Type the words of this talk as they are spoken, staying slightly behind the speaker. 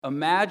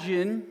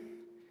Imagine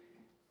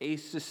a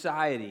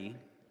society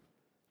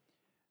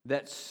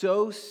that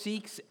so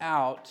seeks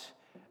out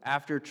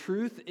after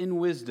truth and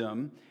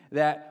wisdom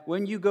that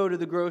when you go to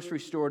the grocery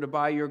store to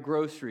buy your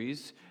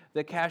groceries,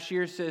 the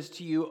cashier says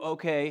to you,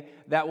 okay,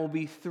 that will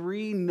be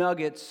 3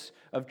 nuggets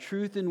of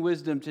truth and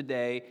wisdom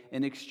today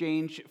in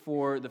exchange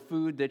for the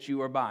food that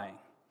you are buying.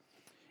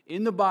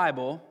 In the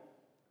Bible,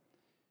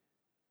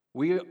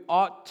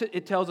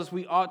 it tells us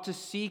we ought to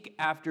seek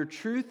after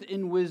truth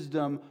and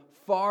wisdom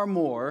far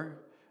more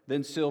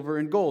than silver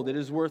and gold. It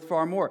is worth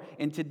far more.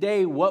 And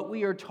today, what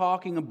we are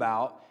talking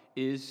about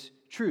is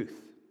truth.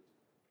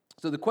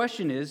 So the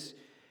question is,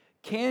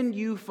 can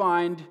you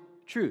find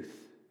truth?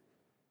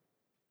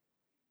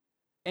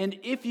 And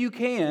if you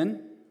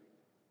can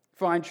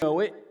know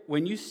it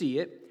when you see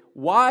it,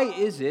 why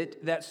is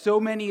it that so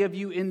many of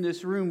you in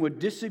this room would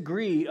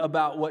disagree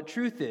about what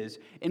truth is?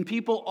 And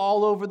people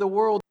all over the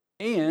world.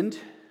 And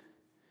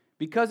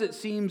because it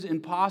seems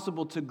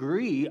impossible to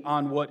agree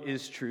on what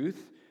is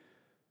truth,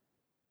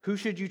 who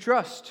should you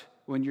trust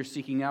when you're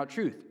seeking out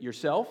truth?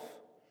 Yourself?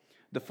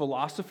 The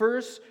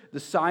philosophers? The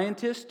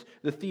scientists?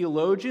 The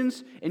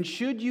theologians? And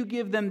should you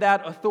give them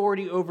that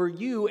authority over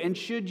you? And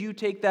should you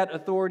take that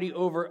authority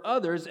over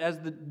others as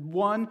the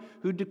one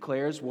who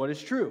declares what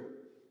is true?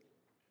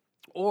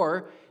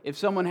 Or if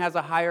someone has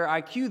a higher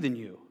IQ than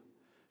you,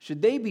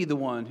 should they be the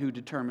one who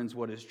determines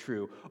what is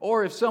true?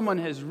 Or if someone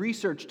has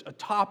researched a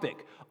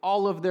topic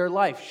all of their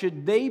life,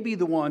 should they be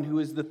the one who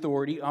is the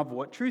authority of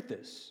what truth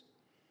is?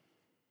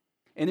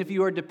 And if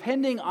you are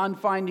depending on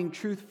finding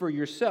truth for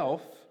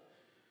yourself,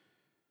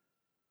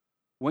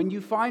 when you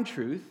find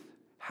truth,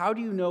 how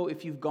do you know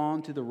if you've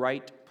gone to the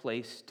right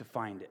place to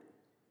find it?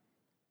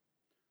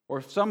 Or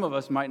if some of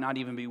us might not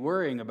even be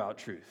worrying about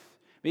truth.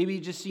 Maybe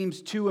it just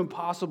seems too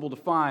impossible to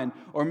find.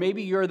 Or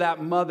maybe you're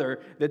that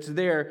mother that's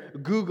there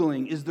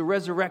Googling, is the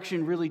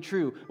resurrection really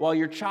true? While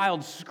your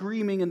child's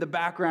screaming in the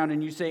background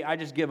and you say, I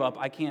just give up.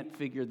 I can't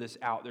figure this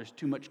out. There's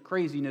too much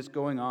craziness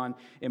going on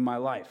in my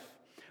life.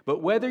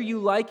 But whether you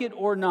like it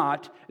or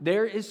not,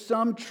 there is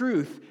some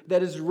truth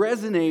that is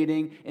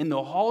resonating in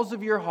the halls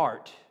of your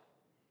heart.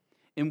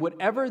 And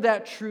whatever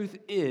that truth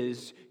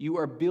is, you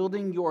are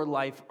building your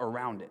life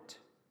around it.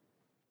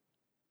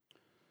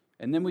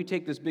 And then we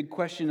take this big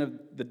question of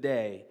the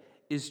day: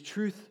 is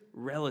truth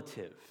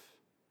relative?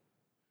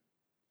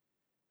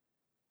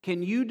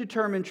 Can you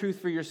determine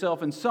truth for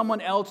yourself and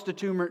someone else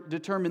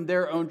determine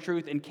their own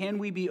truth? And can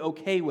we be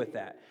okay with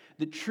that?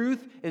 The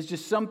truth is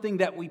just something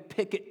that we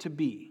pick it to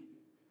be.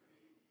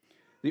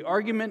 The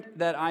argument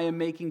that I am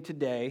making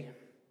today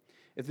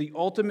is the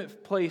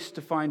ultimate place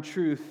to find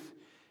truth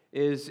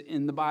is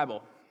in the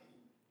Bible.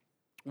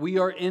 We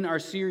are in our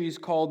series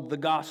called The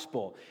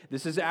Gospel.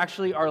 This is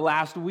actually our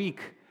last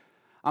week.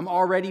 I'm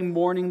already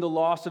mourning the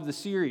loss of the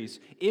series.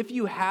 If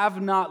you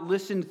have not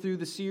listened through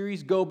the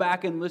series, go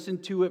back and listen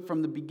to it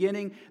from the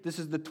beginning. This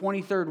is the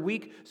 23rd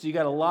week, so you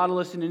got a lot of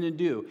listening to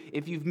do.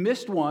 If you've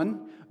missed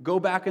one, go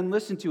back and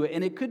listen to it.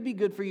 And it could be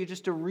good for you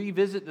just to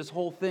revisit this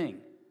whole thing.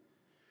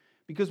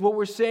 Because what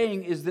we're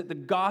saying is that the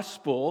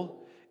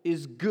gospel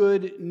is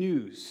good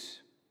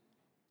news.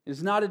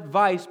 It's not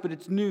advice, but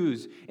it's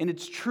news, and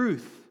it's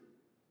truth.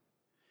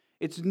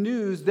 It's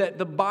news that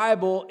the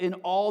Bible, in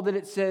all that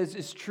it says,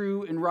 is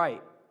true and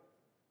right.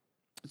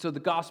 So the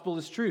gospel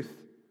is truth.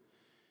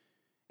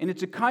 And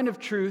it's a kind of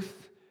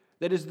truth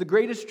that is the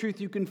greatest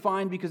truth you can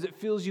find because it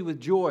fills you with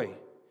joy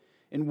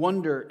and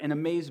wonder and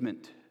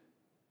amazement.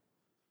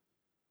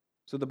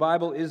 So the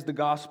Bible is the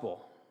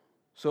gospel.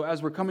 So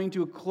as we're coming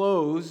to a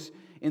close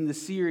in the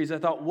series, I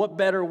thought, what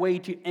better way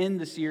to end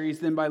the series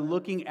than by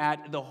looking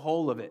at the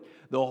whole of it,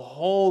 the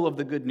whole of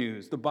the good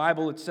news, the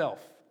Bible itself.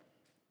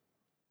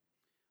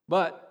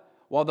 But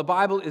while the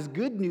Bible is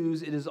good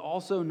news, it is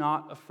also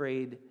not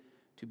afraid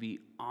to be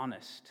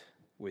honest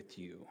with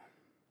you.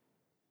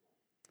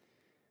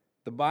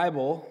 The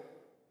Bible,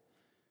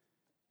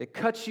 it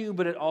cuts you,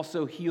 but it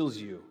also heals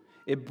you.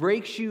 It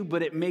breaks you,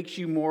 but it makes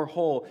you more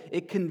whole.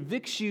 It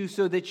convicts you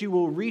so that you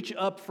will reach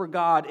up for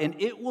God, and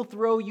it will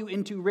throw you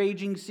into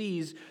raging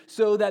seas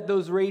so that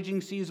those raging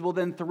seas will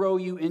then throw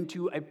you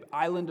into an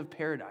island of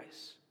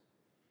paradise.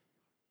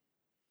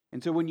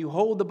 And so when you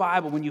hold the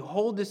Bible, when you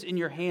hold this in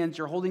your hands,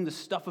 you're holding the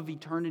stuff of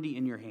eternity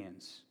in your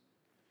hands.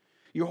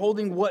 You're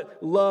holding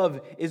what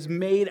love is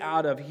made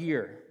out of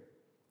here.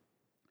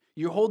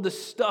 You hold the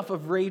stuff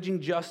of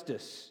raging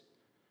justice.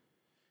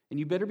 And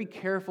you better be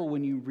careful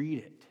when you read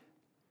it.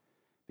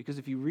 Because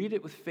if you read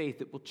it with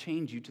faith, it will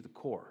change you to the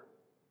core.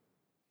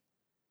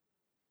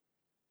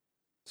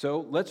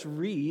 So let's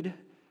read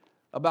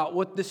about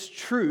what this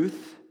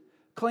truth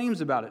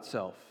claims about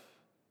itself.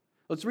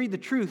 Let's read the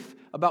truth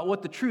about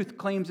what the truth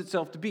claims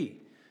itself to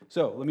be.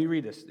 So let me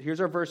read this.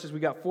 Here's our verses. We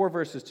got 4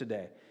 verses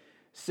today.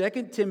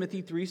 2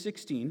 Timothy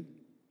 3:16.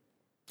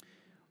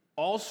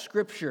 All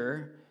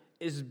Scripture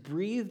is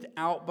breathed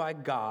out by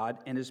God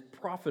and is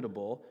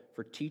profitable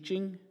for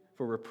teaching,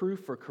 for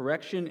reproof, for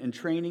correction, and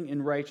training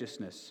in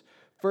righteousness.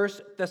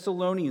 1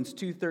 Thessalonians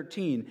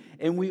 2:13.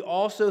 And we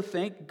also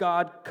thank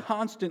God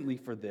constantly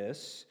for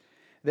this,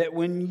 that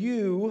when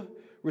you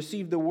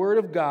received the word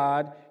of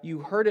God, you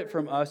heard it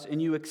from us,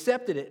 and you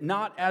accepted it,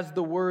 not as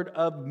the word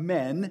of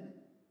men,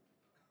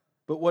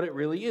 but what it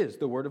really is,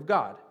 the word of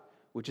God,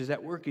 which is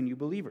at work in you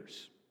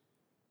believers.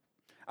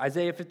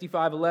 Isaiah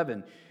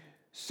 55:11,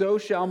 so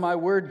shall my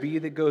word be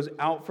that goes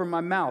out from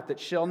my mouth. It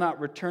shall not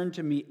return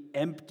to me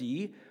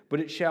empty, but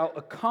it shall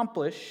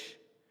accomplish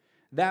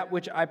that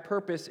which I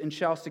purpose and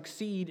shall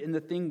succeed in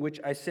the thing which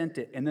I sent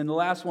it. And then the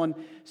last one,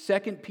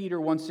 2 Peter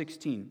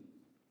 1:16.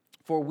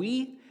 For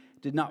we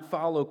did not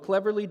follow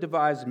cleverly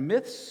devised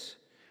myths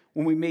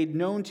when we made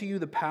known to you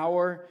the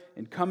power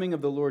and coming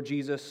of the Lord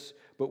Jesus,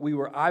 but we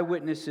were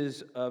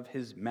eyewitnesses of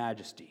his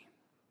majesty.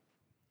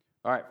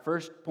 All right,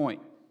 first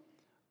point,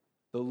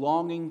 the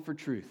longing for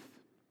truth.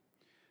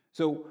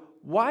 So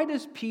why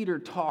does Peter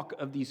talk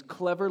of these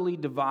cleverly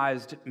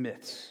devised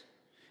myths?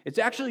 It's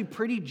actually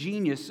pretty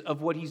genius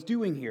of what he's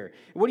doing here.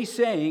 What he's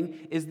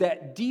saying is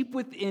that deep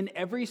within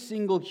every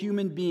single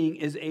human being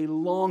is a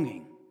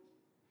longing.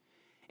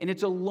 And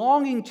it's a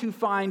longing to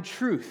find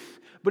truth,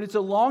 but it's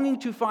a longing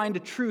to find a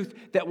truth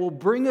that will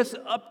bring us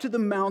up to the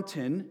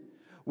mountain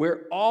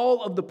where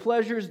all of the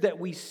pleasures that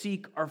we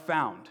seek are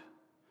found.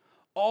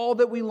 All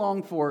that we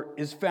long for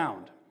is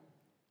found.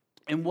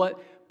 And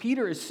what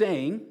Peter is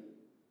saying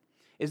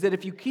is that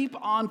if you keep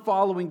on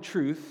following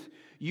truth,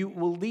 you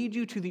will lead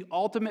you to the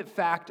ultimate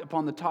fact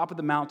upon the top of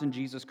the mountain,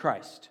 Jesus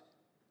Christ.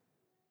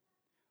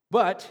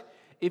 But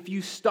if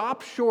you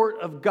stop short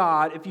of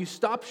God, if you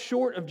stop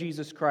short of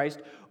Jesus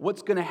Christ,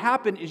 what's going to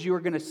happen is you are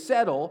going to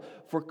settle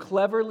for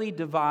cleverly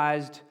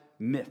devised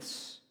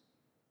myths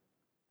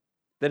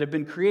that have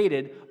been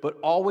created but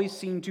always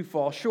seem to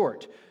fall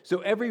short.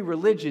 So every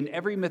religion,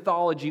 every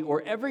mythology,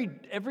 or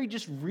every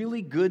just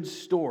really good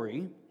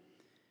story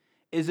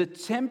is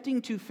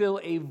attempting to fill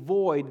a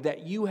void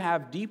that you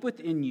have deep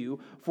within you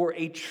for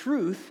a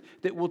truth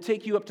that will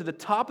take you up to the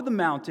top of the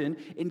mountain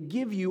and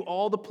give you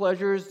all the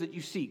pleasures that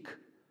you seek,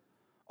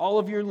 all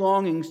of your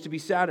longings to be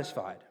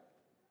satisfied.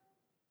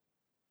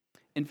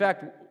 In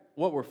fact,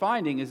 what we're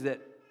finding is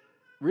that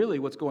really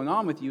what's going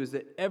on with you is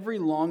that every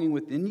longing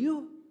within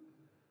you,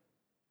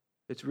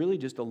 it's really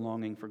just a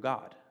longing for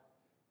God.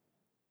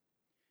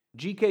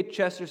 G.K.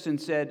 Chesterton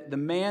said, the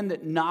man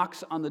that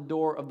knocks on the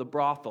door of the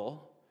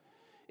brothel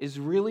is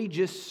really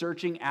just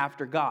searching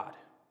after God.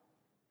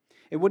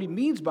 And what he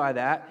means by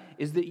that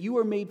is that you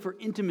are made for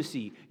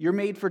intimacy, you're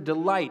made for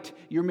delight,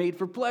 you're made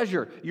for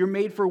pleasure, you're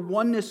made for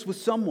oneness with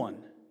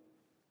someone.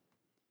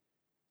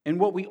 And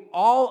what we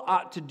all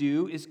ought to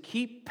do is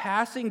keep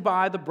passing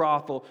by the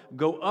brothel,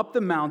 go up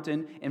the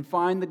mountain, and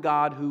find the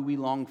God who we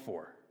long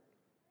for.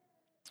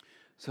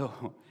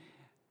 So,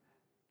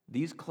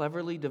 these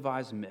cleverly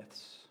devised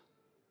myths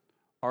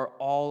are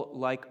all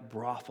like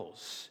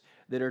brothels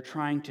that are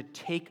trying to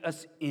take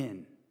us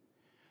in,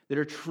 that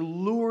are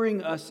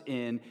luring us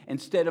in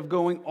instead of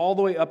going all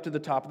the way up to the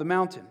top of the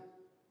mountain.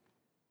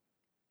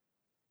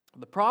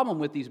 The problem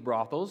with these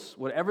brothels,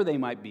 whatever they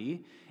might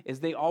be, is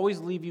they always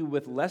leave you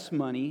with less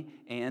money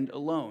and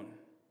alone.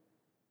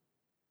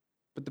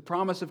 But the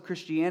promise of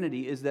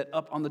Christianity is that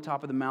up on the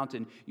top of the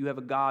mountain, you have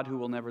a God who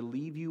will never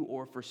leave you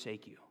or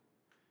forsake you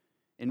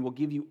and will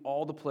give you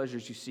all the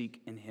pleasures you seek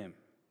in him.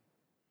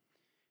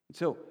 And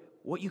so,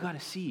 what you got to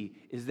see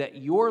is that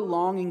your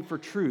longing for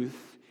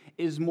truth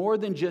is more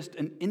than just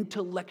an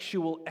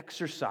intellectual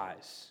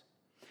exercise.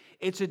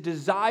 It's a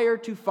desire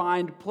to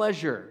find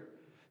pleasure,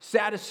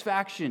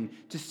 satisfaction,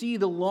 to see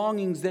the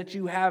longings that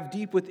you have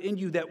deep within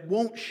you that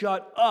won't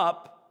shut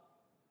up,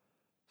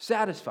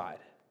 satisfied.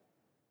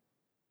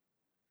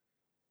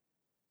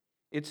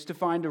 It's to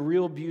find a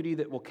real beauty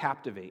that will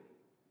captivate.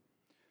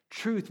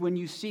 Truth, when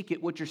you seek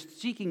it, what you're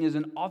seeking is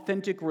an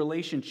authentic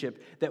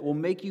relationship that will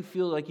make you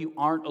feel like you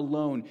aren't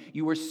alone.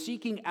 You are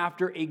seeking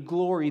after a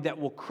glory that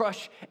will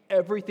crush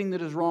everything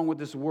that is wrong with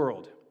this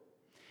world.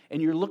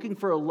 And you're looking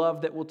for a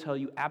love that will tell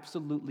you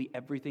absolutely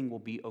everything will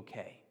be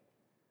okay.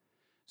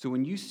 So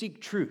when you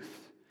seek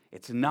truth,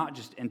 it's not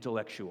just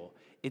intellectual.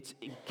 It's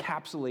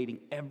encapsulating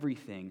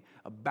everything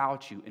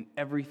about you and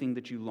everything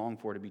that you long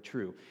for to be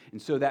true.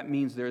 And so that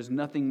means there is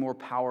nothing more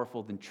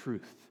powerful than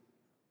truth.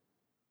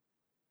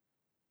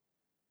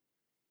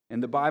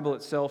 And the Bible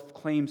itself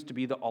claims to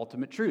be the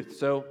ultimate truth.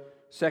 So,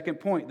 second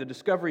point, the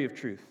discovery of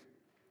truth.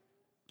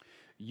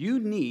 You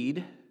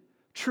need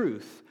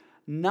truth,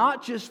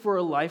 not just for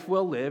a life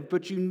well lived,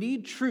 but you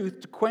need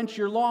truth to quench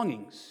your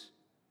longings.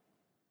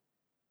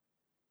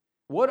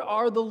 What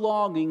are the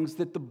longings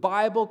that the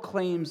Bible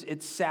claims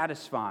it's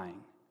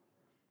satisfying?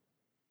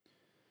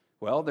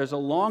 Well, there's a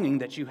longing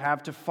that you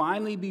have to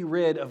finally be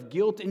rid of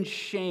guilt and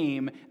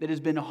shame that has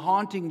been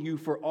haunting you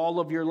for all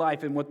of your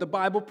life. And what the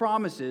Bible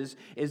promises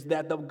is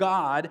that the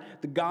God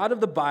of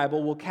the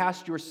Bible, will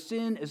cast your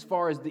sin as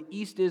far as the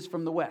east is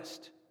from the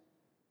west.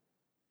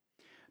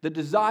 The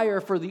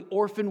desire for the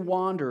orphan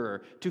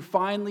wanderer to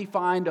finally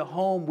find a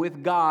home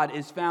with God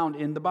is found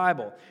in the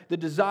Bible. The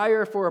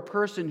desire for a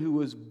person who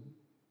was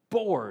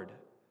bored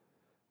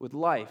with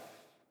life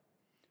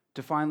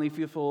to finally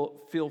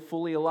feel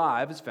fully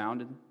alive is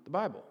found in the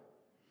Bible.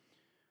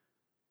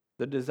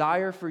 The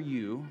desire for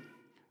you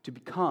to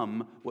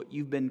become what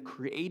you've been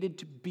created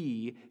to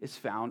be is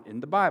found in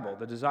the Bible.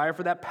 The desire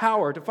for that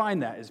power to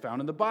find that is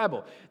found in the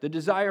Bible. The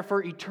desire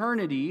for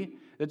eternity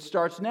that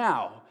starts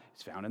now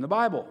is found in the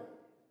Bible.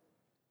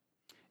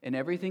 And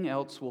everything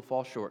else will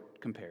fall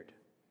short compared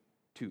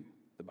to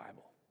the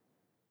Bible.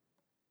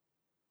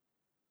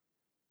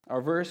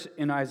 Our verse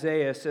in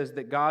Isaiah says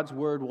that God's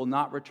word will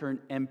not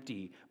return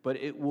empty, but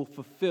it will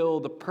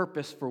fulfill the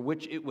purpose for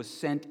which it was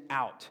sent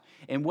out.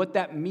 And what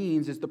that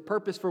means is the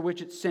purpose for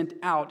which it's sent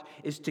out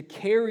is to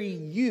carry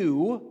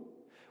you,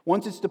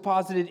 once it's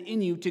deposited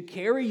in you, to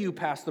carry you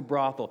past the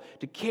brothel,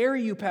 to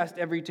carry you past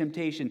every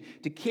temptation,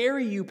 to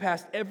carry you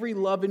past every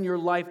love in your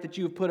life that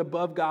you have put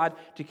above God,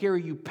 to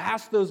carry you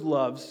past those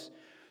loves,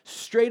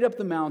 straight up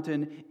the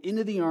mountain,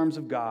 into the arms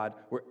of God,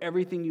 where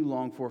everything you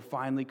long for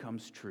finally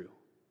comes true.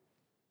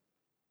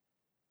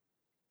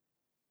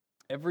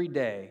 Every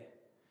day,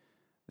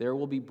 there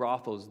will be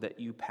brothels that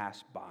you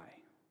pass by.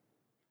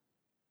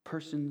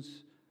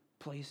 Persons,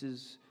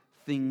 places,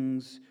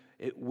 things.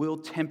 It will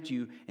tempt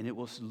you, and it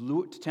will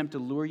attempt to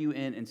lure you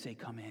in and say,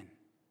 come in.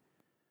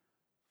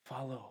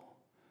 Follow.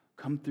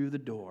 Come through the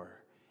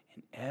door,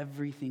 and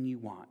everything you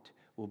want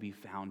will be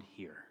found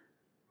here.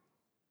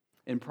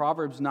 In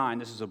Proverbs 9,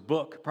 this is a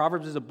book.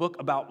 Proverbs is a book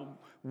about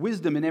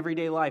wisdom in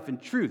everyday life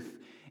and truth.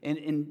 And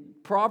in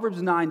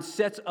Proverbs 9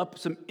 sets up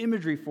some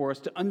imagery for us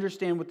to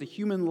understand what the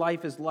human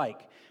life is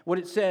like. What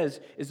it says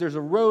is there's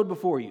a road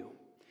before you.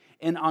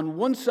 And on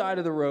one side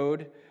of the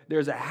road,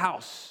 there's a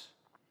house.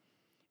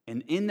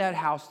 And in that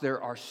house,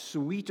 there are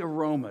sweet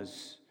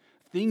aromas,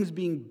 things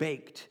being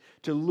baked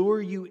to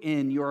lure you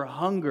in, your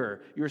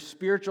hunger, your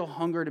spiritual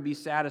hunger to be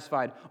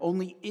satisfied.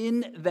 Only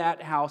in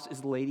that house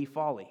is Lady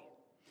Folly.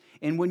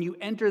 And when you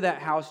enter that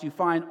house, you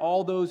find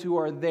all those who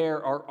are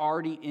there are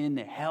already in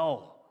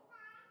hell.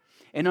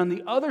 And on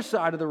the other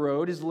side of the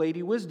road is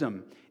Lady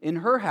Wisdom in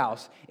her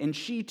house, and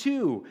she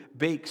too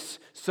bakes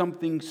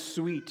something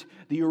sweet.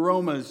 The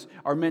aromas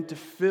are meant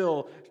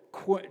to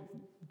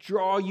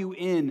draw you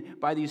in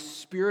by these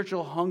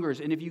spiritual hungers.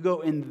 And if you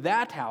go in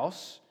that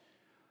house,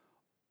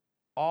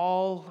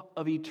 all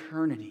of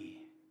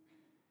eternity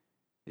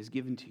is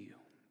given to you,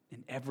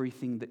 and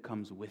everything that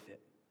comes with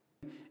it.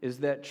 Is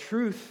that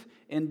truth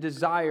and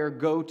desire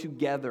go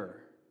together.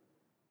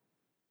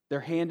 They're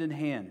hand in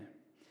hand.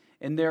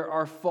 And there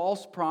are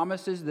false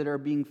promises that are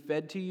being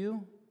fed to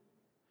you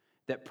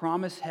that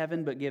promise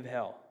heaven but give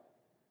hell.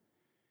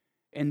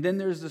 And then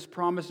there's this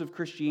promise of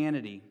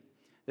Christianity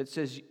that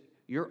says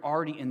you're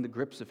already in the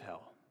grips of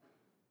hell.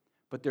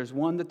 But there's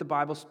one that the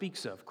Bible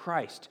speaks of,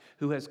 Christ,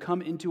 who has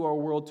come into our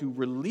world to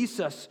release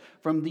us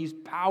from these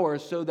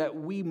powers so that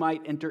we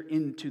might enter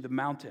into the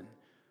mountain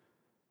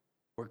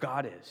where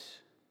God is.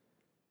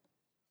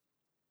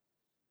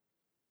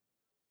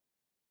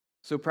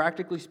 So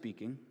practically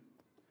speaking,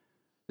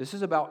 this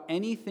is about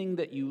anything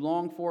that you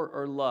long for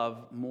or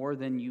love more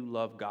than you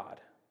love God.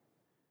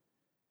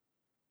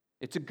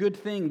 It's a good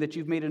thing that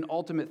you've made an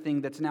ultimate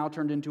thing that's now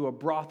turned into a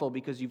brothel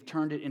because you've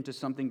turned it into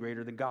something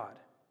greater than God.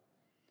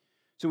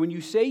 So when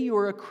you say you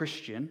are a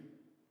Christian,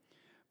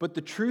 but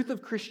the truth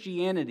of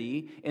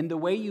Christianity and the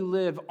way you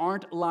live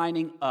aren't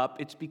lining up,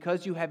 it's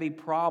because you have a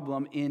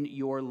problem in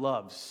your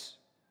loves.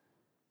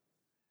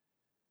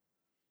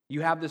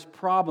 You have this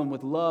problem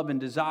with love and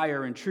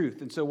desire and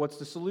truth. And so what's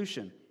the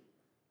solution?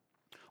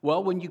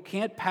 Well, when you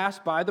can't pass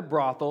by the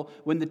brothel,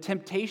 when the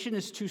temptation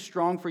is too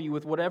strong for you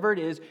with whatever it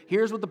is,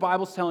 here's what the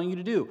Bible's telling you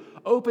to do.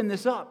 Open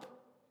this up.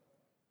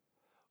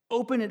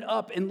 Open it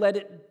up and let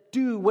it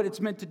do what it's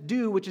meant to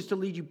do, which is to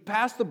lead you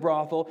past the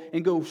brothel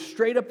and go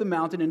straight up the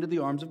mountain into the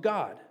arms of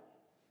God.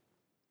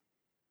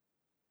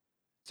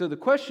 So the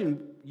question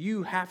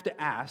you have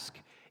to ask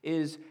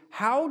is,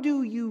 how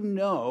do you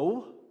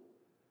know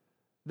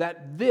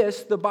that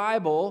this, the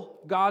Bible,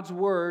 God's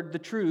word, the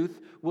truth,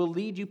 will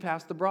lead you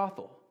past the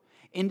brothel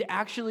and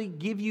actually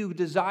give you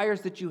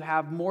desires that you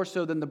have more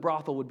so than the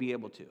brothel would be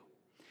able to?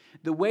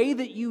 The way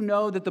that you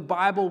know that the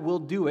Bible will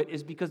do it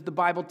is because the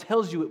Bible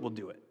tells you it will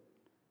do it.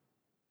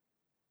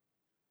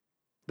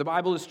 The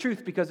Bible is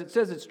truth because it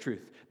says it's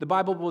truth. The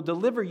Bible will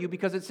deliver you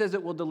because it says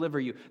it will deliver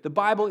you. The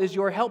Bible is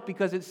your help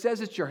because it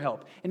says it's your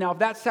help. And now if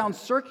that sounds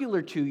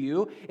circular to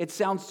you, it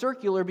sounds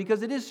circular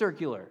because it is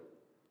circular.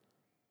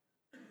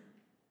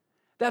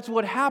 That's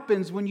what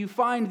happens when you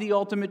find the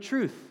ultimate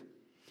truth.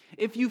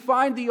 If you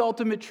find the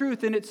ultimate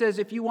truth and it says,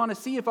 if you want to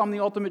see if I'm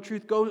the ultimate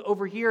truth, go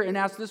over here and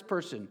ask this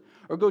person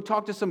or go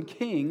talk to some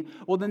king,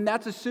 well, then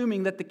that's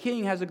assuming that the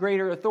king has a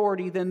greater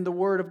authority than the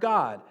Word of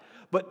God.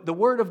 But the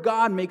Word of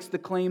God makes the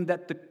claim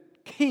that the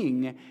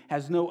king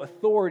has no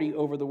authority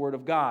over the Word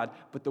of God,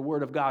 but the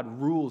Word of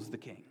God rules the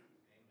king.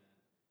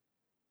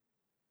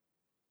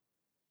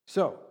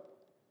 So,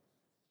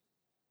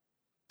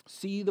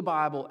 see the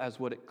Bible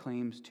as what it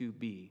claims to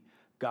be,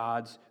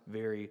 God's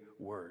very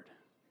Word.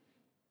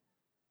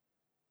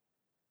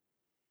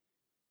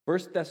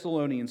 1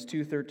 Thessalonians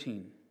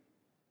 2:13.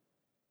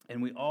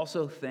 And we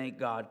also thank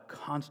God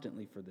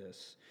constantly for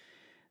this,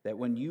 that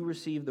when you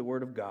received the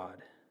Word of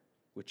God,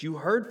 which you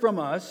heard from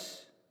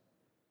us,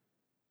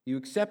 You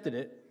accepted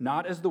it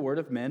not as the word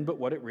of men, but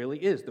what it really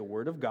is, the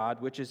word of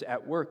God, which is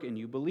at work in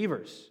you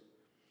believers.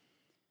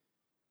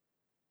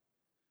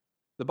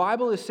 The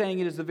Bible is saying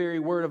it is the very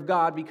word of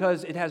God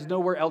because it has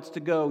nowhere else to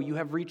go. You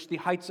have reached the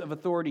heights of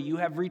authority. You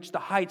have reached the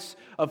heights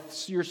of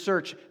your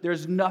search.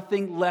 There's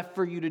nothing left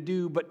for you to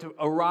do but to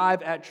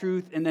arrive at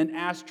truth and then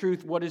ask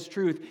truth, what is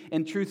truth?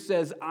 And truth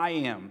says, I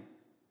am.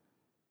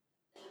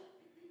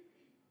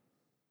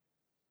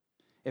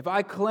 If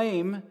I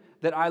claim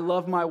that I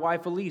love my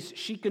wife Elise,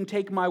 she can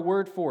take my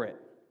word for it.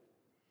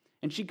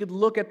 And she could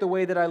look at the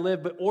way that I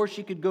live, or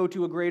she could go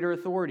to a greater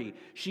authority.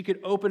 She could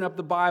open up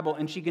the Bible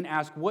and she can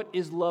ask, what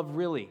is love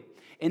really?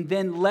 And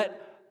then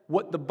let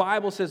what the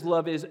Bible says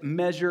love is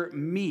measure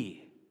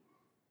me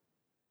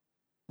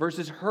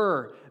versus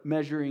her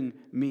measuring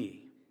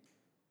me.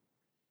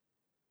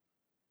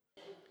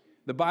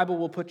 The Bible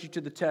will put you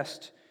to the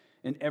test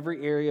in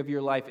every area of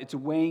your life. It's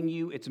weighing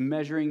you, it's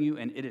measuring you,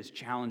 and it is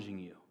challenging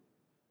you.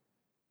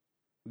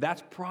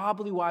 That's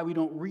probably why we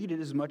don't read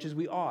it as much as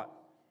we ought.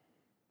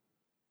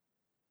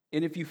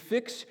 And if you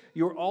fix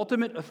your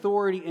ultimate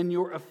authority and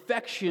your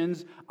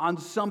affections on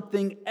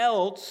something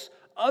else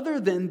other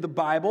than the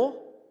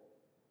Bible,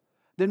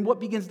 then what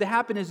begins to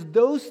happen is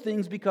those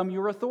things become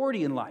your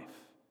authority in life.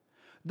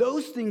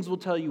 Those things will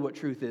tell you what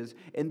truth is,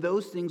 and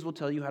those things will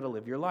tell you how to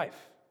live your life.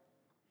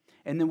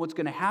 And then what's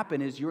going to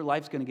happen is your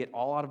life's going to get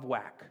all out of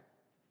whack.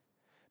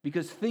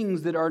 Because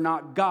things that are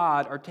not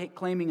God are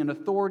claiming an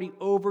authority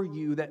over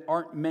you that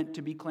aren't meant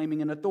to be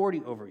claiming an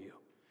authority over you.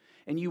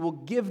 And you will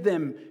give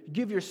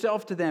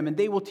yourself to them, and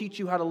they will teach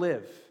you how to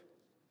live.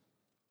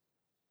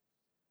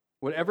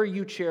 Whatever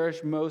you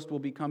cherish most will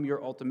become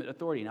your ultimate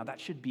authority. Now, that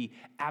should be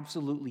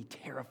absolutely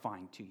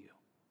terrifying to you.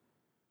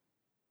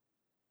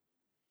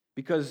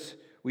 Because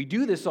we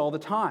do this all the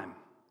time.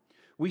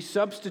 We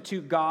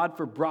substitute God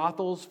for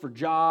brothels, for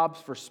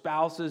jobs, for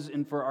spouses,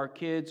 and for our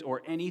kids,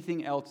 or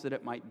anything else that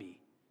it might be.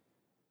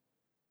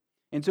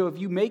 And so if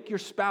you make your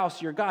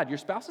spouse your God, your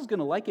spouse is going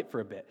to like it for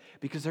a bit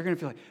because they're going to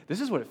feel like,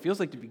 this is what it feels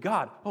like to be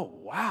God. Oh,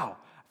 wow.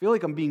 I feel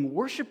like I'm being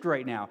worshiped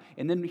right now.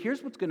 And then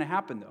here's what's going to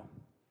happen, though.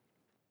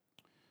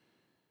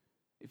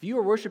 If you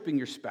are worshiping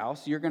your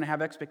spouse, you're going to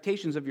have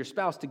expectations of your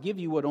spouse to give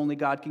you what only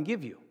God can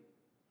give you.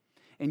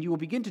 And you will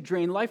begin to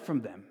drain life from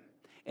them.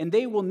 And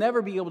they will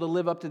never be able to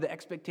live up to the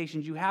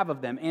expectations you have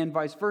of them, and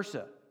vice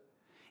versa.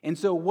 And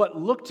so what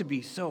looked to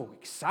be so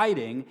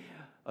exciting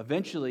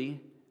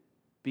eventually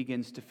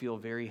begins to feel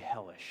very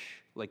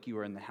hellish, like you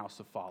are in the house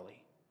of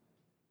folly.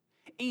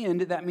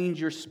 And that means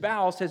your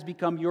spouse has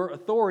become your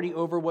authority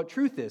over what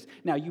truth is.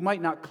 Now, you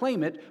might not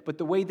claim it, but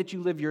the way that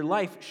you live your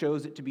life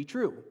shows it to be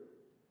true.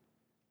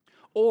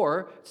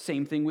 Or,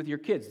 same thing with your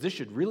kids. This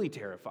should really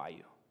terrify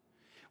you.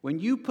 When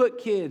you put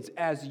kids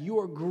as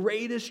your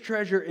greatest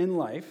treasure in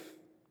life,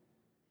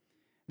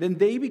 then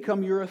they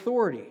become your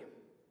authority.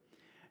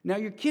 Now,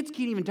 your kids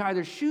can't even tie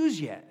their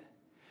shoes yet.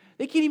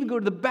 They can't even go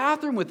to the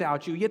bathroom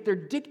without you, yet they're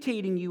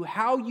dictating you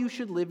how you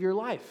should live your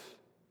life.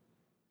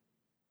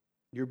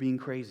 You're being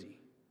crazy.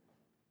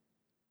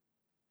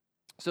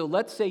 So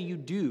let's say you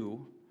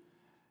do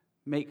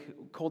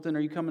make, Colton, are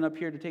you coming up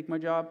here to take my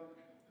job?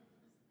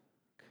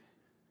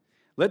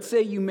 Let's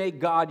say you make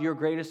God your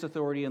greatest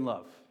authority in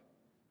love.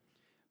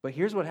 But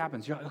here's what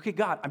happens. You're like, okay,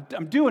 God,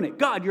 I'm doing it.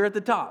 God, you're at the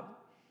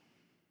top.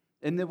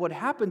 And then what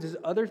happens is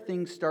other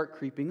things start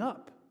creeping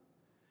up.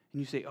 And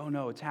you say, oh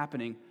no, it's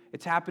happening.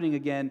 It's happening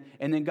again.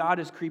 And then God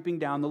is creeping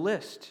down the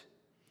list.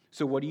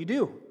 So what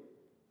do?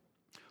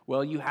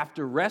 Well, you have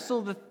to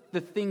wrestle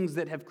the things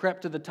that have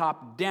crept to the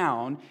top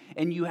down,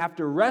 and you have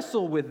to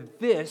wrestle with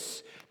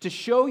this to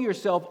show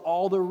yourself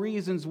all the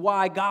reasons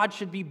why God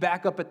should be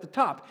back up at the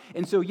top.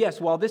 And so,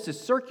 yes, while this is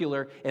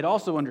circular, it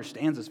also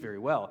understands us very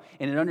well.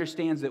 And it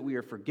understands that we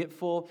are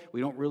forgetful, we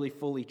don't really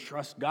fully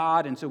trust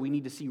God, and so we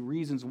need to see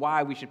reasons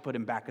why we should put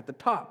him back at the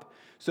top.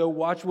 So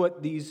watch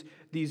what these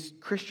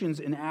Christians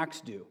in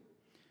Acts do.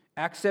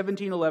 Acts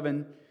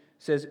 17:11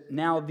 says,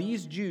 now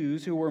these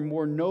Jews who were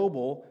more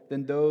noble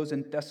than those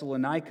in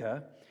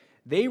Thessalonica,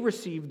 they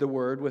received the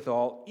word with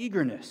all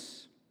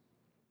eagerness,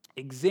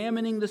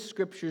 examining the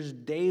scriptures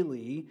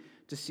daily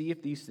to see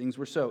if these things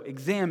were so.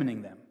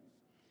 Examining them.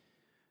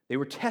 They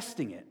were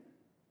testing it.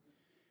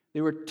 They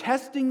were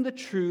testing the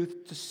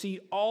truth to see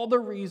all the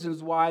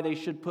reasons why they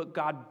should put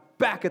God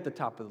back at the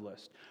top of the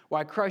list,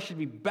 why Christ should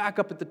be back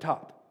up at the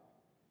top.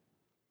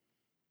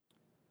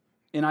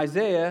 In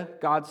Isaiah,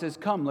 God says,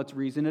 come, let's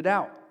reason it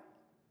out.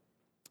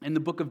 In the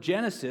book of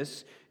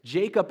Genesis,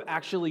 Jacob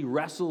actually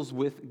wrestles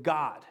with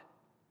God.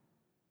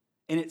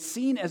 And it's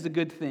seen as a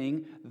good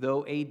thing,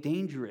 though a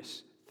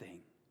dangerous thing.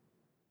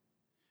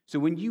 So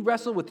when you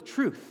wrestle with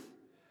truth,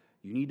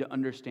 you need to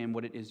understand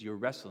what it is you're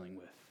wrestling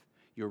with.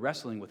 You're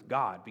wrestling with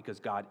God because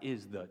God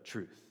is the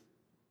truth.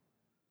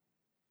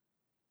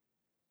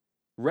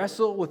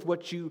 Wrestle with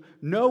what you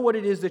know what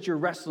it is that you're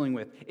wrestling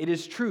with. It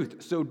is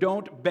truth, so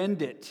don't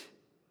bend it.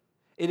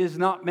 It is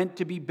not meant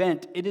to be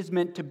bent. It is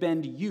meant to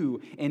bend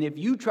you. And if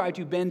you try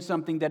to bend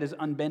something that is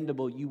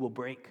unbendable, you will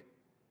break.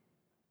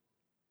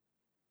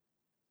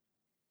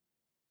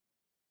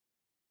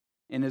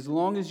 And as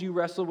long as you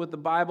wrestle with the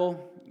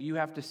Bible, you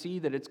have to see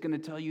that it's going to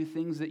tell you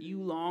things that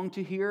you long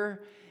to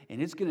hear,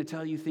 and it's going to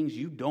tell you things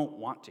you don't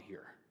want to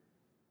hear.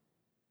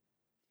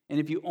 And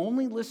if you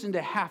only listen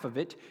to half of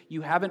it,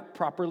 you haven't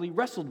properly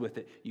wrestled with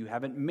it. You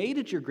haven't made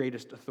it your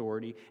greatest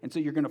authority, and so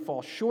you're going to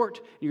fall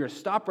short, you're going to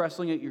stop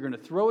wrestling it, you're going to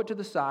throw it to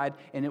the side,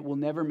 and it will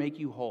never make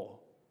you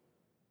whole.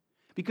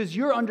 Because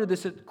you're under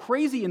this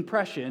crazy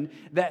impression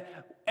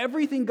that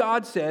everything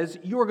God says,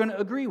 you're going to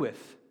agree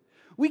with.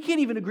 We can't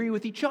even agree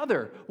with each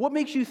other. What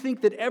makes you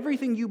think that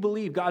everything you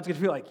believe, God's going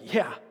to be like,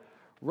 yeah,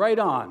 right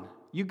on.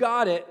 You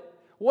got it.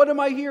 What am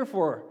I here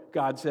for?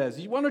 God says.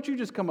 Why don't you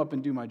just come up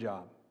and do my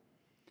job?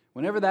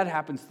 Whenever that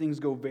happens, things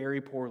go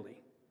very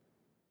poorly.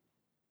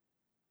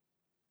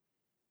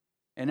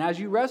 And as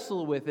you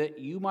wrestle with it,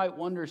 you might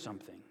wonder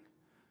something.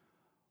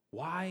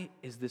 Why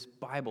is this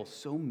Bible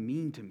so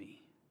mean to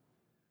me?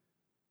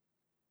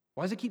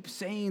 Why does it keep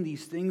saying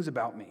these things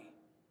about me?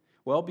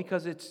 Well,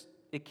 because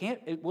it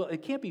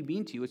can't be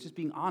mean to you. It's just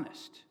being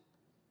honest.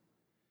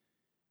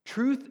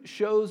 Truth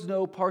shows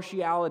no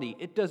partiality.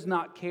 It does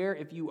not care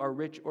if you are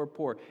rich or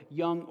poor,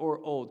 young or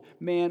old,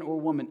 man or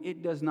woman.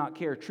 It does not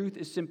care. Truth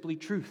is simply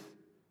truth.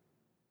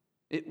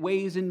 It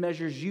weighs and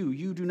measures you.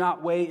 You do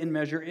not weigh and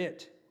measure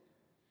it.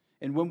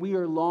 And when we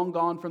are long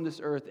gone from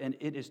this earth and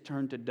it is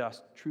turned to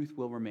dust, truth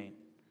will remain.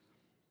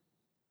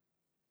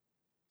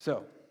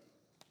 So,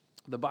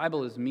 the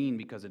Bible is mean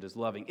because it is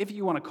loving, if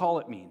you want to call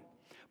it mean.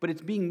 But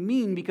it's being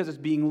mean because it's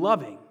being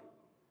loving.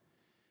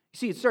 You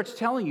see, it starts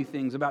telling you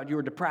things about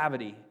your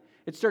depravity.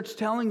 It starts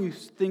telling you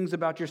things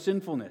about your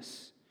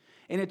sinfulness.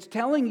 And it's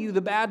telling you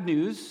the bad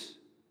news.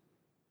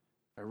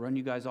 I run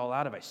you guys all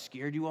out. Have I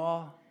scared you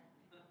all?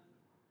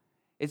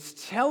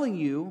 It's telling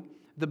you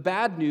the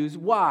bad news.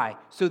 Why?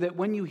 So that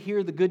when you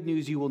hear the good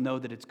news, you will know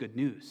that it's good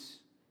news.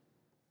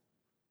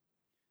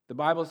 The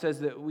Bible says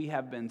that we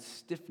have been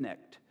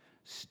stiff-necked,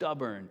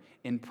 stubborn,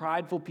 and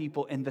prideful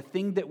people, and the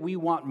thing that we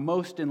want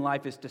most in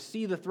life is to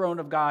see the throne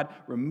of God,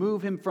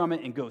 remove him from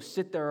it, and go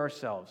sit there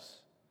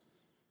ourselves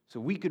so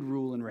we could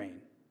rule and reign.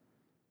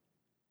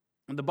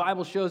 And the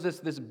Bible shows us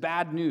this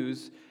bad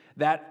news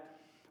that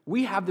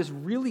we have this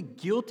really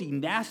guilty,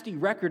 nasty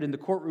record in the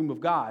courtroom of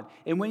God,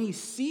 and when he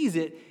sees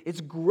it,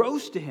 it's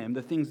gross to him,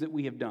 the things that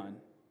we have done.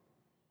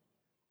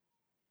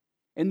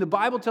 And the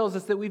Bible tells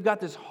us that we've got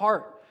this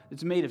heart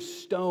that's made of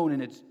stone,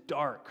 and it's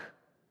dark.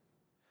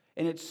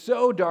 And it's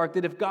so dark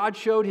that if God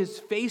showed his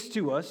face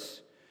to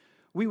us,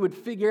 we would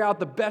figure out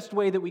the best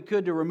way that we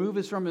could to remove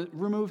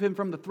him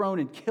from the throne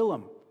and kill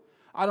him.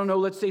 I don't know,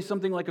 let's say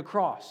something like a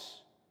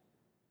cross.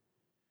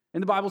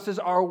 And the Bible says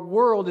our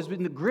world is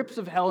in the grips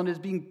of hell and is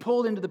being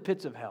pulled into the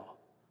pits of hell.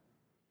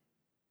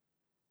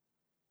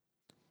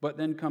 But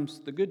then comes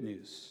the good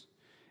news.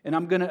 And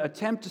I'm going to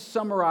attempt to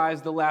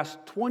summarize the last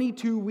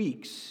 22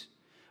 weeks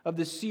of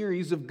this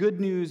series of good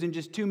news in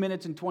just 2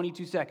 minutes and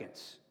 22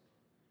 seconds.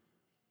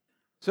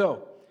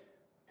 So,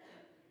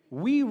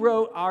 we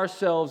wrote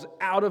ourselves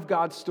out of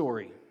God's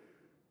story,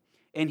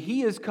 and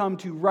he has come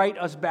to write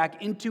us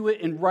back into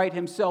it and write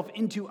himself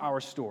into our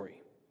story.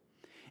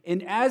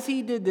 And as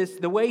he did this,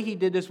 the way he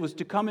did this was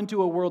to come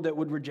into a world that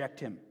would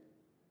reject him.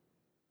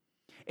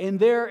 And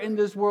there in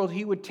this world,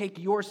 he would take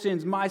your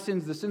sins, my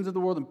sins, the sins of the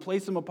world, and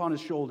place them upon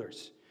his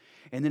shoulders.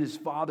 And then his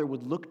Father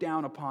would look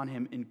down upon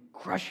him and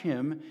crush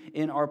him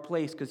in our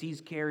place because he's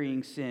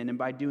carrying sin, and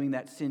by doing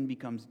that, sin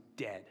becomes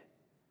dead.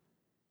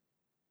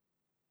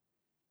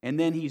 And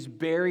then he's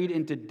buried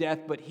into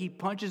death, but he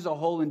punches a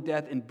hole in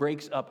death and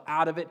breaks up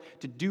out of it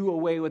to do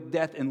away with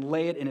death and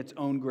lay it in its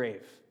own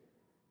grave.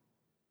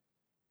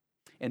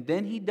 And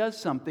then he does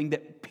something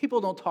that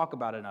people don't talk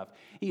about enough.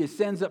 He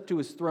ascends up to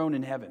his throne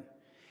in heaven.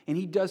 And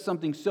he does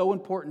something so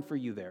important for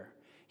you there.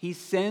 He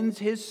sends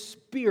his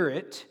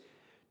Spirit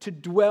to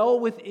dwell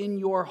within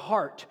your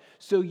heart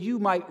so you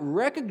might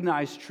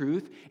recognize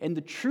truth and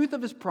the truth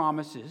of his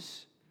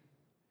promises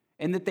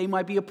and that they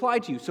might be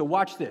applied to you. So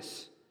watch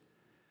this.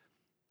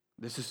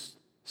 This is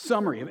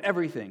summary of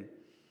everything.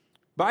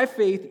 By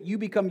faith, you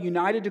become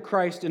united to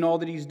Christ in all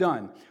that he's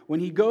done. When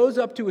he goes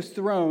up to his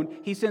throne,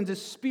 he sends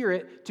his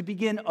Spirit to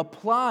begin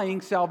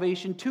applying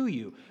salvation to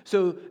you.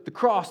 So the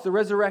cross, the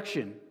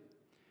resurrection,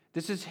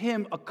 this is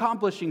him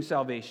accomplishing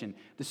salvation.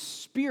 The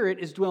Spirit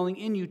is dwelling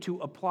in you to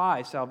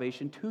apply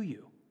salvation to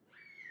you.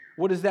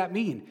 What does that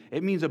mean?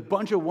 It means a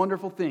bunch of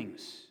wonderful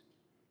things.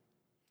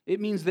 It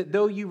means that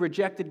though you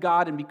rejected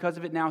God and because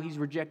of it now he's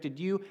rejected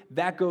you,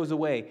 that goes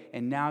away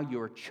and now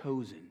you're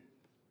chosen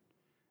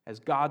as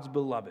God's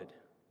beloved.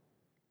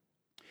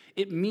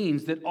 It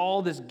means that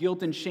all this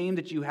guilt and shame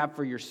that you have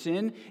for your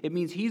sin, it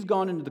means he's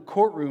gone into the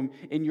courtroom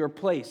in your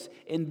place.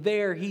 And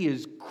there he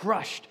is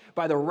crushed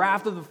by the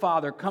wrath of the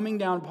Father coming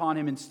down upon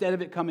him instead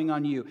of it coming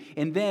on you.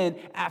 And then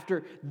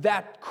after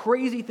that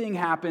crazy thing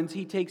happens,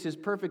 he takes his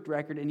perfect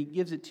record and he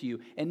gives it to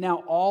you. And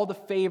now all the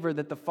favor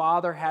that the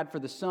Father had for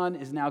the Son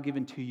is now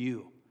given to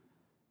you.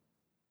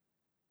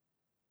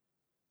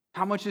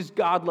 How much does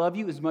God love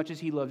you? As much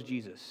as he loves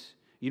Jesus.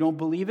 You don't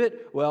believe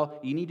it? Well,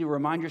 you need to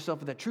remind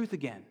yourself of that truth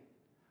again.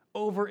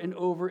 Over and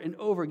over and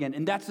over again.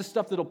 And that's the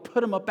stuff that'll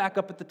put him back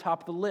up at the top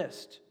of the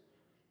list.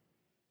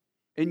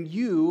 And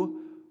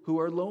you who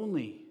are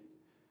lonely,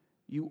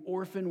 you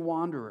orphan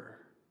wanderer,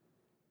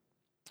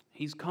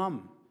 he's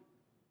come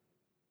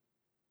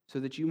so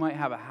that you might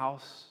have a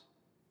house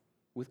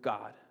with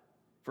God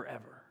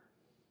forever.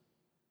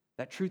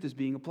 That truth is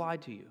being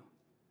applied to you.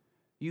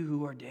 You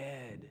who are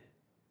dead,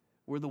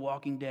 we're the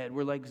walking dead.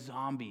 We're like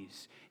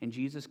zombies. And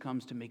Jesus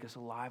comes to make us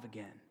alive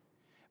again.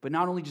 But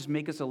not only just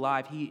make us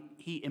alive,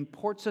 he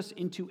imports us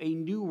into a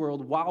new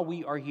world while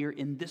we are here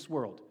in this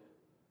world.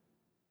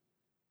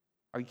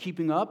 Are you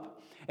keeping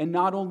up? And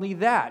not only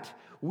that,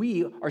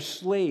 we are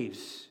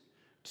slaves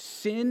to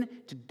sin,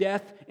 to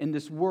death in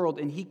this world,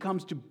 and he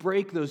comes to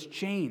break those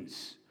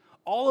chains.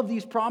 All of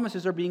these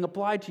promises are being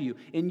applied to you.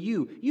 And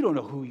you don't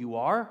know who you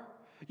are.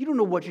 You don't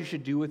know what you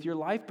should do with your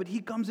life, but he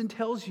comes and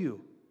tells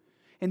you.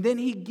 And then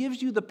he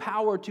gives you the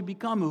power to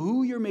become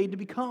who you're made to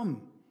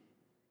become.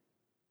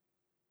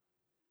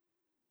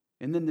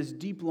 And then this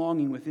deep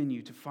longing within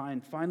you to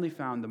finally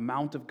found the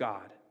Mount of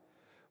God,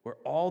 where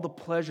all the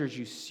pleasures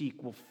you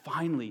seek will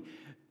finally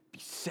be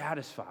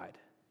satisfied.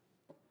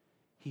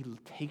 He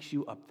takes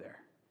you up there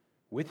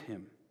with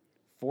him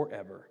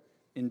forever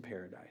in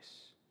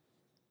paradise.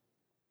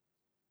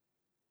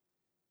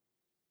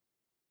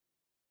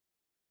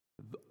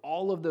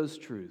 All of those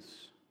truths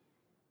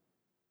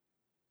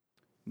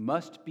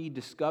must be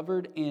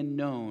discovered and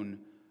known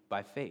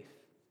by faith.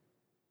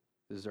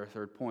 This is our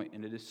third point,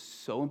 and it is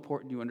so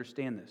important you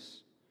understand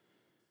this.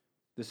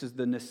 This is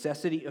the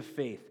necessity of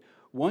faith.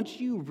 Once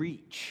you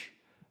reach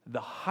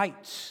the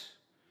heights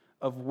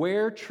of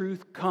where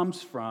truth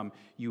comes from,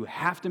 you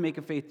have to make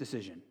a faith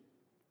decision.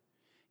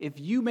 If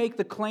you make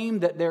the claim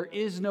that there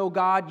is no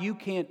God, you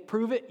can't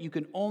prove it. You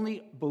can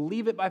only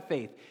believe it by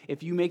faith.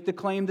 If you make the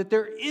claim that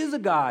there is a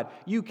God,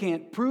 you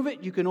can't prove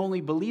it. You can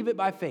only believe it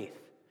by faith.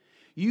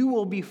 You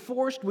will be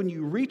forced, when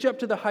you reach up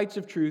to the heights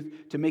of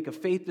truth, to make a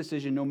faith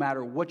decision no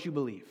matter what you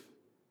believe.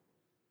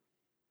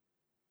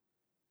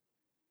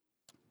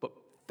 But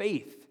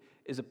faith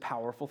is a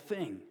powerful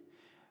thing.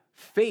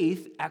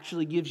 Faith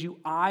actually gives you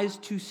eyes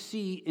to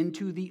see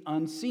into the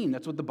unseen.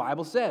 That's what the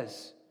Bible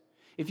says.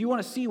 If you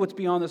want to see what's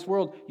beyond this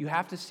world, you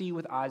have to see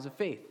with eyes of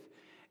faith.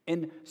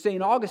 And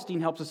St.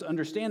 Augustine helps us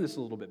understand this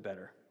a little bit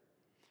better.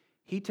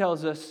 He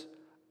tells us,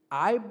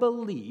 I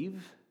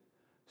believe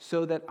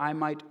so that I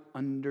might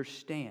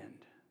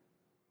understand.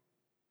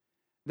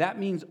 That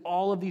means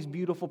all of these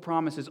beautiful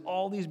promises,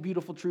 all these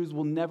beautiful truths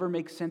will never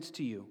make sense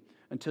to you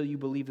until you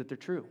believe that they're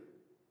true.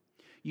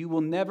 You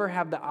will never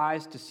have the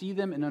eyes to see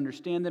them and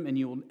understand them, and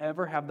you will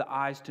never have the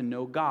eyes to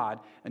know God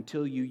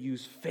until you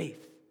use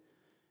faith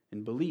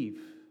and believe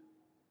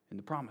in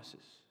the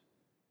promises.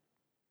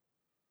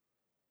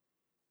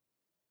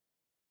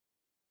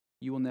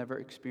 You will never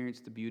experience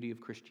the beauty of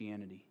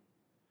Christianity,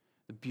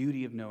 the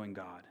beauty of knowing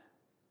God,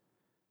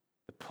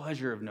 the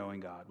pleasure of knowing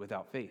God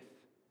without faith.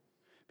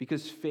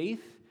 Because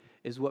faith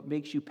is what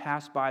makes you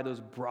pass by those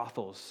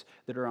brothels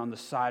that are on the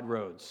side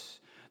roads,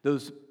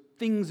 those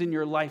things in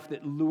your life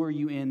that lure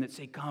you in, that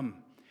say, come,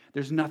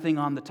 there's nothing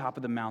on the top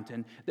of the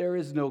mountain. There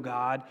is no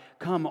God.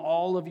 Come,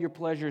 all of your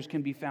pleasures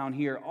can be found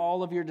here.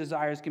 All of your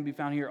desires can be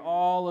found here.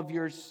 All of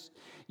your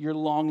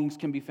longings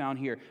can be found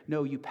here.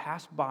 No, you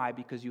pass by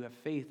because you have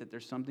faith that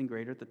there's something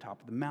greater at the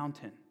top of the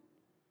mountain.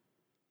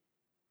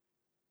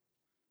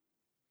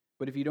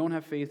 But if you don't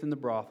have faith in the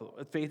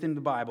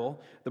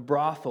Bible, the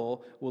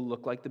brothel will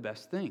look like the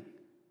best thing.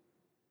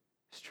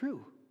 It's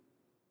true.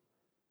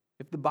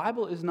 If the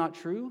Bible is not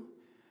true,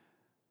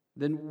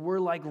 then we're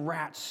like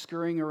rats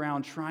scurrying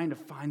around trying to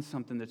find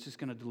something that's just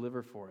going to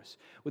deliver for us.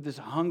 With this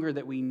hunger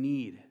that we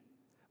need,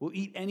 we'll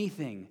eat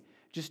anything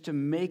just to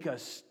make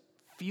us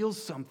feel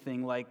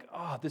something like,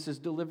 oh, this is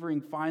delivering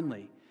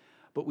finally.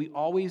 But we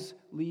always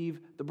leave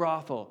the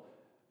brothel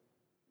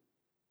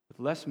with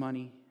less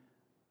money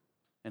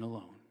and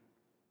alone.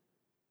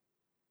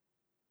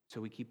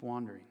 So we keep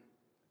wandering.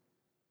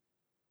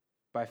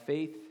 By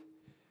faith,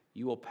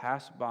 you will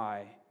pass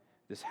by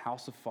this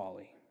house of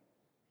folly,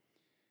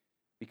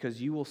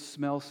 because you will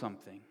smell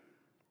something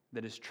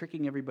that is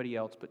tricking everybody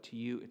else, but to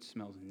you it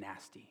smells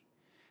nasty.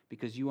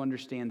 Because you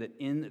understand that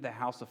in the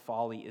house of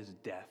folly is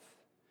death,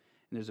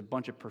 and there's a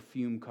bunch of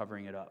perfume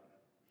covering it up.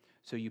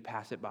 So you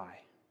pass it by,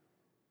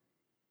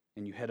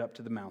 and you head up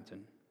to the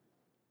mountain.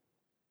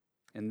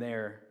 And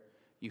there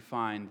you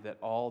find that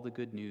all the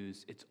good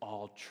news, it's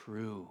all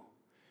true.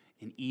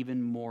 And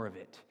even more of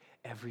it,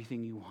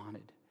 everything you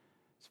wanted,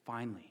 is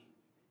finally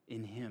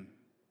in him.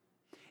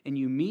 And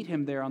you meet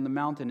him there on the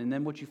mountain, and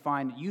then what you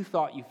find, you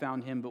thought you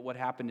found him, but what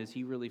happened is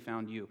he really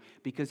found you.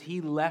 Because he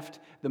left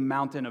the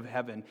mountain of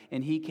heaven,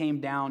 and he came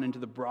down into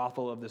the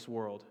brothel of this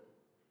world.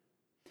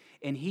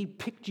 And he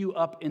picked you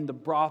up in the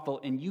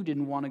brothel, and you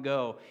didn't want to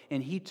go.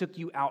 And he took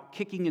you out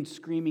kicking and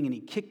screaming, and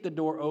he kicked the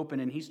door open,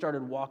 and he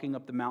started walking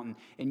up the mountain.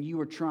 And you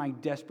were trying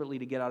desperately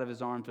to get out of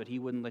his arms, but he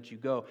wouldn't let you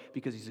go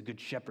because he's a good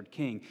shepherd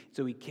king.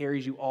 So he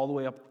carries you all the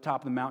way up the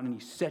top of the mountain, and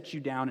he sets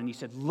you down, and he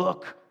said,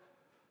 look,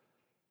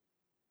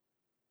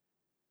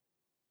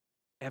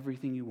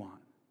 everything you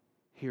want,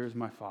 here is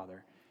my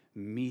Father.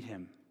 Meet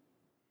him.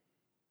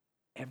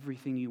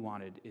 Everything you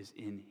wanted is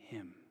in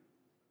him.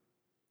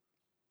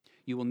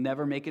 You will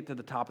never make it to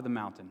the top of the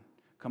mountain.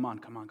 Come on,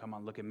 come on, come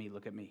on. Look at me,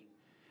 look at me.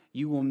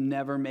 You will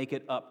never make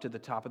it up to the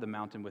top of the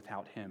mountain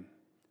without him,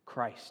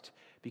 Christ,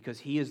 because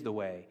he is the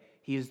way,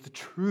 he is the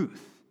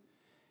truth,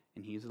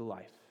 and he is the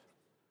life.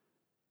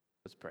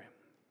 Let's pray.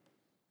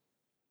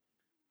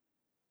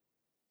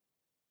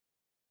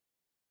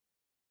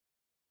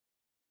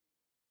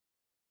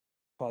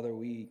 Father,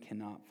 we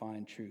cannot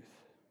find truth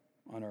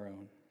on our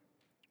own.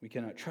 We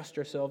cannot trust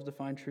ourselves to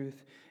find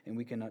truth, and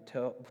we cannot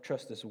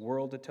trust this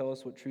world to tell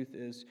us what truth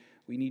is.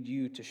 We need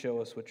you to show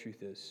us what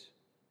truth is.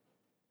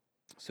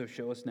 So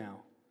show us now.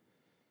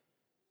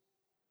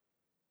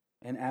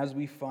 And as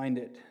we find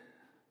it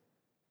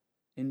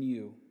in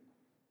you,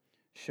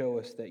 show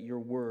us that your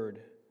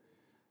word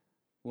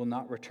will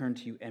not return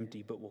to you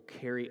empty, but will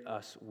carry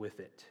us with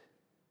it.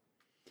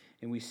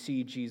 And we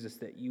see, Jesus,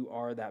 that you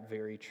are that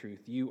very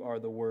truth. You are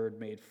the Word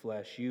made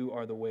flesh. You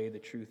are the way, the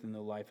truth, and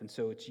the life. And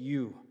so it's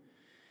you,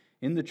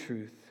 in the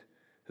truth,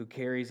 who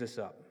carries us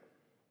up.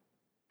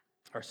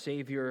 Our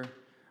Savior,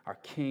 our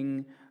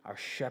King, our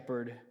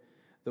Shepherd,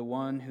 the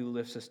one who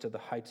lifts us to the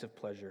heights of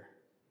pleasure.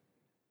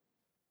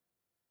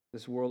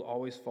 This world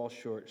always falls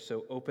short,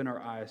 so open our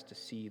eyes to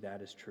see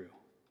that is true.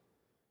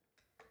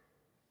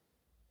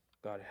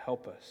 God,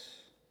 help us.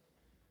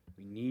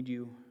 We need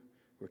you.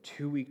 We're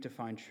too weak to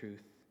find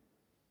truth.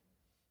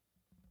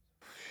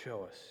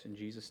 Show us. In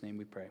Jesus' name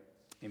we pray.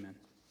 Amen.